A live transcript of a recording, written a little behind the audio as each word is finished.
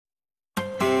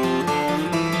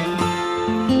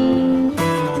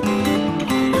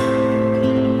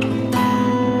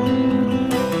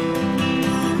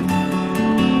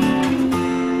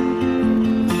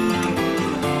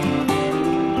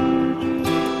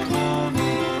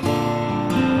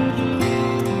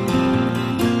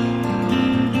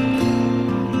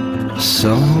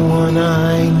Someone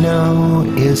I know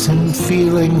isn't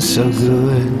feeling so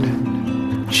good.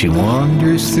 She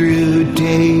wanders through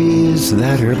days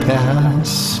that are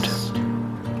past.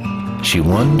 She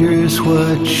wonders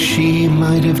what she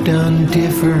might have done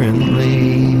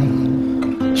differently.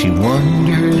 She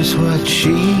wonders what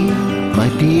she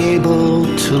might be able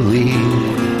to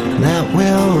leave that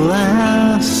will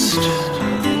last.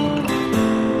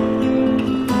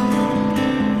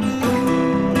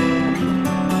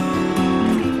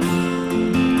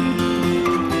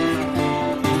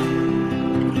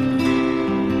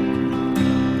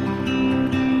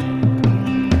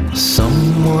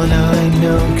 Someone I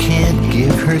know can't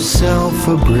give herself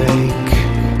a break,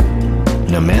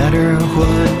 no matter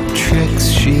what tricks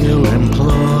she'll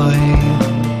employ.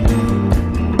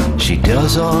 She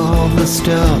does all the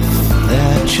stuff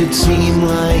that should seem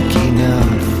like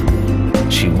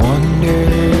enough. She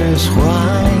wonders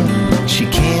why she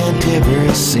can't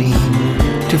ever seem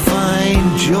to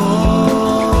find joy.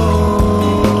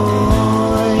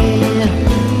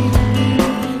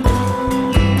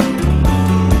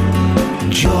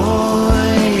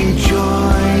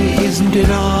 Isn't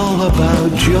it all about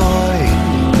joy?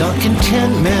 Not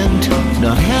contentment,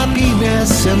 not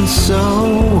happiness, and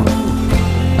so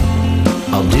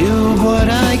I'll do what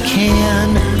I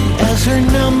can as her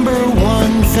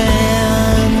 #1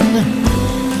 fan.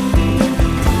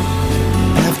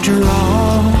 After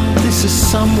all, this is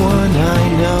someone I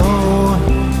know,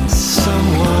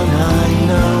 someone I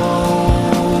know.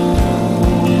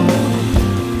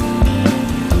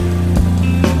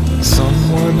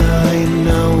 Someone I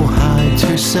know hides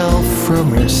herself from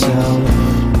herself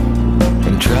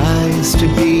and tries to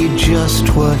be just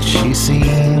what she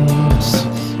seems.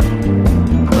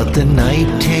 But the night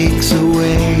takes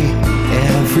away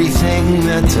everything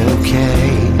that's okay,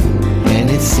 and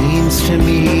it seems to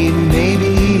me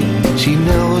maybe she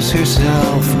knows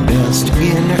herself best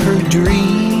in her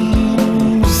dreams.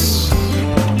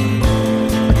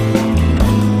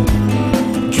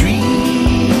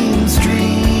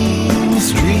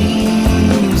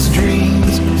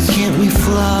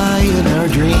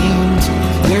 Dreams,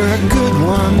 there are good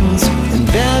ones and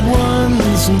bad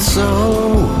ones, and so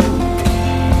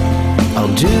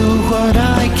I'll do what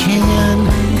I can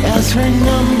as her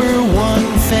 #1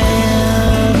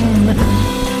 fan.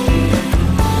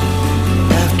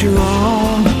 After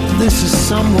all, this is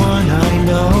someone I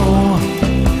know,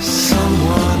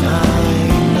 someone I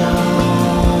know.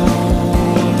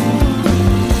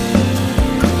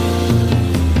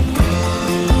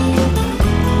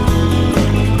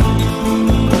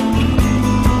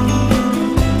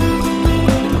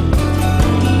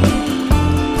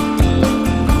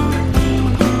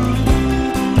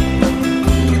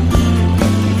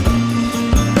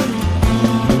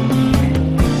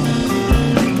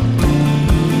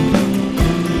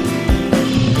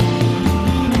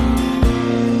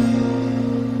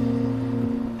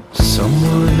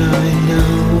 Someone I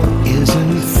know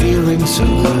isn't feeling so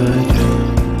good.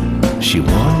 She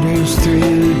wanders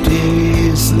through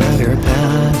days that are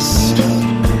past.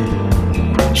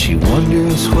 She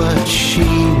wonders what she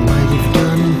might have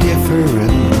done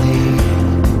differently.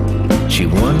 She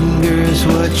wonders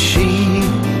what she